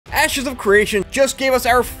Ashes of Creation just gave us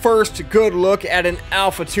our first good look at an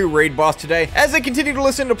Alpha 2 raid boss today, as I continue to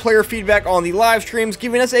listen to player feedback on the live streams,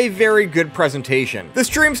 giving us a very good presentation. The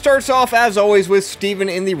stream starts off, as always, with Steven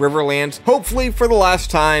in the Riverlands, hopefully for the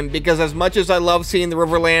last time, because as much as I love seeing the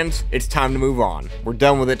Riverlands, it's time to move on. We're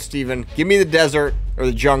done with it, Steven. Give me the desert, or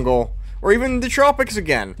the jungle, or even the tropics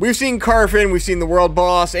again. We've seen Carfin, we've seen the world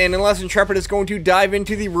boss, and unless Intrepid is going to dive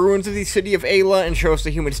into the ruins of the city of Ayla and show us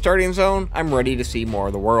the human starting zone, I'm ready to see more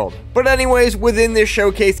of the world. But anyways, within this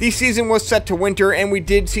showcase, the season was set to winter, and we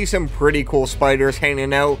did see some pretty cool spiders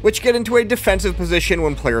hanging out, which get into a defensive position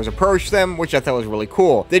when players approach them, which I thought was really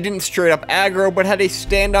cool. They didn't straight up aggro, but had a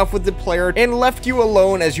standoff with the player and left you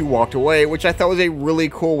alone as you walked away, which I thought was a really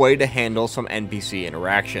cool way to handle some NPC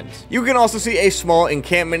interactions. You can also see a small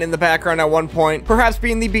encampment in the background at one point, perhaps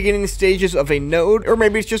being the beginning stages of a node, or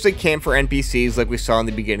maybe it's just a camp for NPCs like we saw in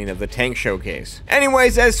the beginning of the tank showcase.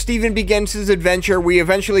 Anyways, as Steven begins his adventure, we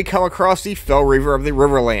eventually come across the Fell Reaver of the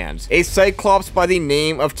Riverlands, a Cyclops by the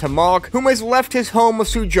name of Tumok, whom has left his home of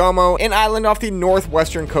Sujamo, an island off the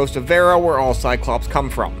northwestern coast of Vera where all Cyclops come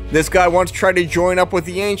from. This guy once tried to join up with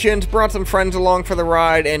the Ancients, brought some friends along for the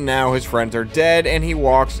ride, and now his friends are dead and he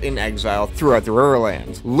walks in exile throughout the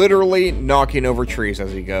Riverlands, literally knocking over trees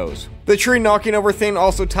as he goes. The tree knocking over thing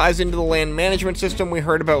also ties into the land management system we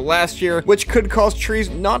heard about last year, which could cause trees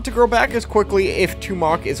not to grow back as quickly if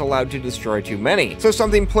Tumok is allowed to destroy too many. So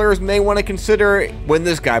something players may want to consider when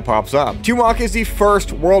this guy pops up. Tumok is the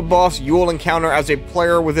first world boss you will encounter as a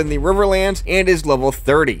player within the Riverlands and is level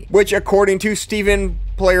 30, which according to Steven,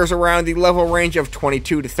 players around the level range of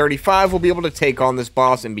 22 to 35 will be able to take on this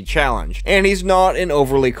boss and be challenged. And he's not an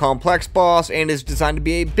overly complex boss and is designed to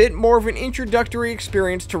be a bit more of an introductory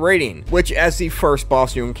experience to raiding, which as the first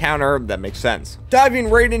boss you encounter, that makes sense. Diving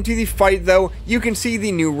right into the fight though, you can see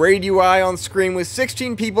the new raid UI on screen with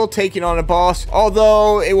 16 people taking on a boss,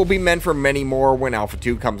 although it will be meant for many more when Alpha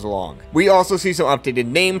 2 comes along. We also see some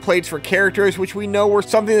updated nameplates for characters, which we know were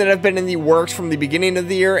something that have been in the works from the beginning of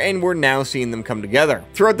the year, and we're now seeing them come together.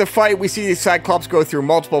 Throughout the fight, we see the Cyclops go through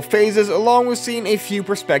multiple phases, along with seeing a few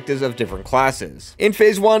perspectives of different classes. In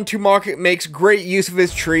phase 1, Tumok makes great use of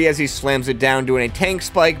his tree as he slams it down, doing a tank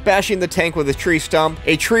spike, bashing the tank with a tree stump,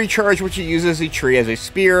 a tree charge which he uses the tree as a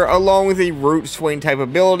spear, along with a root swing type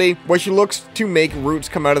ability, which looks to make roots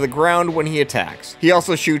come out of the ground when he attacks. He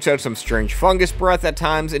also shoots out some strange fungus breath at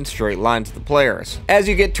times in straight lines to the players. As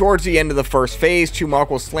you get towards the end of the first phase, Tumok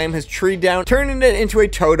will slam his tree down, turning it into a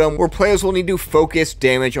totem where players will need to focus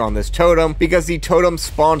damage on this totem because the totem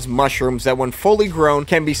spawns mushrooms that when fully grown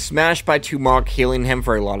can be smashed by Tumok, healing him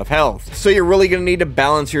for a lot of health. So you're really going to need to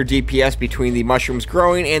balance your DPS between the mushrooms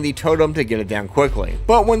growing and the totem to get it down quickly.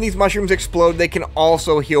 But when these mushrooms explode, they can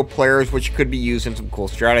also heal players, which could be used in some cool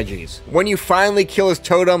strategies. When you finally kill his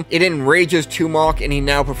totem, it enrages Tumok and he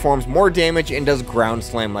now performs more damage and does ground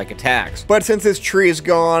slam like attacks. But since his tree is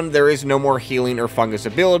gone, there is no more healing or fungus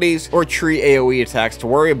abilities or tree AoE attacks to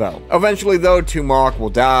worry about. Eventually though, Tumok will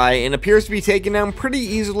die and appears to be taken down pretty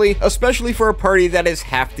easily, especially for a party that is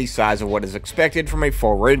half the size of what is expected from a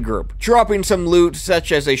full raid group, dropping some loot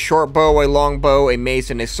such as a short bow, a long bow, a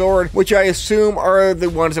mace, and a sword, which I assume are the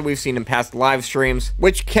ones that we've seen in past live streams,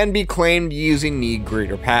 which can be claimed using Need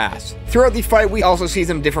Greeter Pass. Throughout the fight, we also see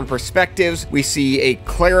some different perspectives. We see a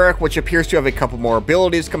cleric, which appears to have a couple more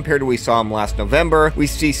abilities compared to we saw him last November. We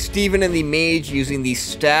see Steven and the mage using the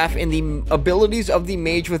staff, and the abilities of the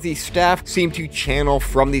mage with the staff seem to channel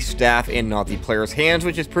from the staff and not the player's hands,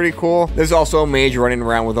 which is pretty cool. There's also a mage running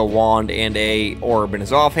around with a wand and a orb in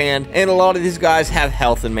his offhand, and a lot of these guys have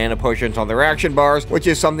health and mana potions on their action bars, which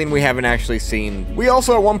is something we haven't actually seen. We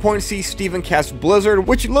also at one point see Steven cast Blizzard,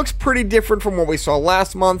 which looks pretty different from what we saw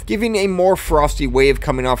last month, giving a more frosty wave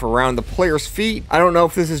coming off around the player's feet. I don't know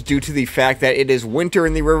if this is due to the fact that it is winter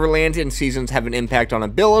in the Riverlands and seasons have an impact on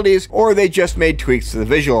abilities, or they just made tweaks to the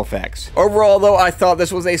visual effects. Overall though, I thought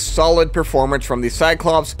this was a solid performance from the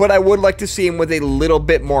Cyclops, but I would like to see him with a little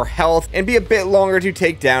bit more health and be a bit longer to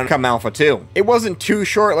take down come Alpha 2. It wasn't too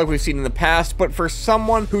short like we've seen in the past, but for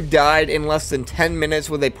someone who died in less than 10 minutes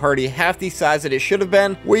with a party half the size that it should have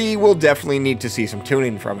been, we will definitely need to see some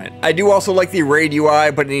tuning from it. I do also like the raid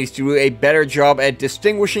UI, but it needs to do a better job at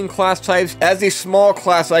distinguishing class types, as the small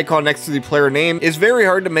class icon next to the player name is very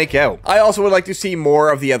hard to make out. I also would like to see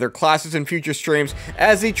more of the other classes in future streams,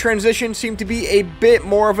 as the transition seemed to be a bit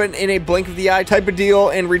more of an in a blink of the eye type of deal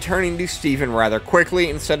and returning to Steven rather quickly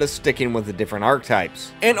instead of sticking with the different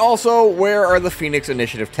archetypes. And also, where are the Phoenix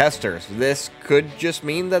Initiative testers? This could just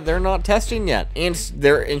mean that they're not testing yet, and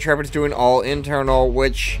their Intrepid's doing all internal,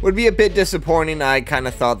 which would be a bit disappointing. I kind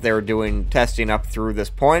of thought they were doing testing up through this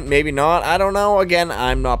point. Maybe not, I don't know. Again,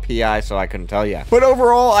 I'm not PI, so I couldn't tell you. But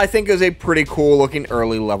overall, I think it was a pretty cool looking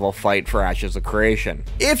early level fight for Ashes of Creation.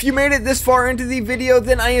 If you made it this far into the video,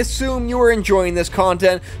 then I assume you are enjoying this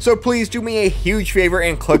content, so please do me a huge favor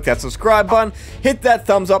and click that subscribe button, hit that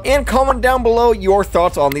thumbs up, and comment down below your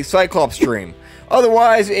thoughts on the Cyclops stream.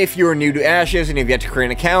 Otherwise, if you're new to Ashes and you've yet to create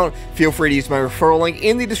an account, feel free to use my referral link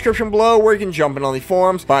in the description below where you can jump in on the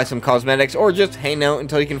forums, buy some cosmetics, or just hang out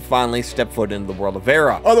until you can finally step foot into the world of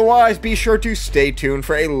Vera. Otherwise, be sure to stay tuned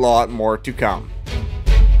for a lot more to come.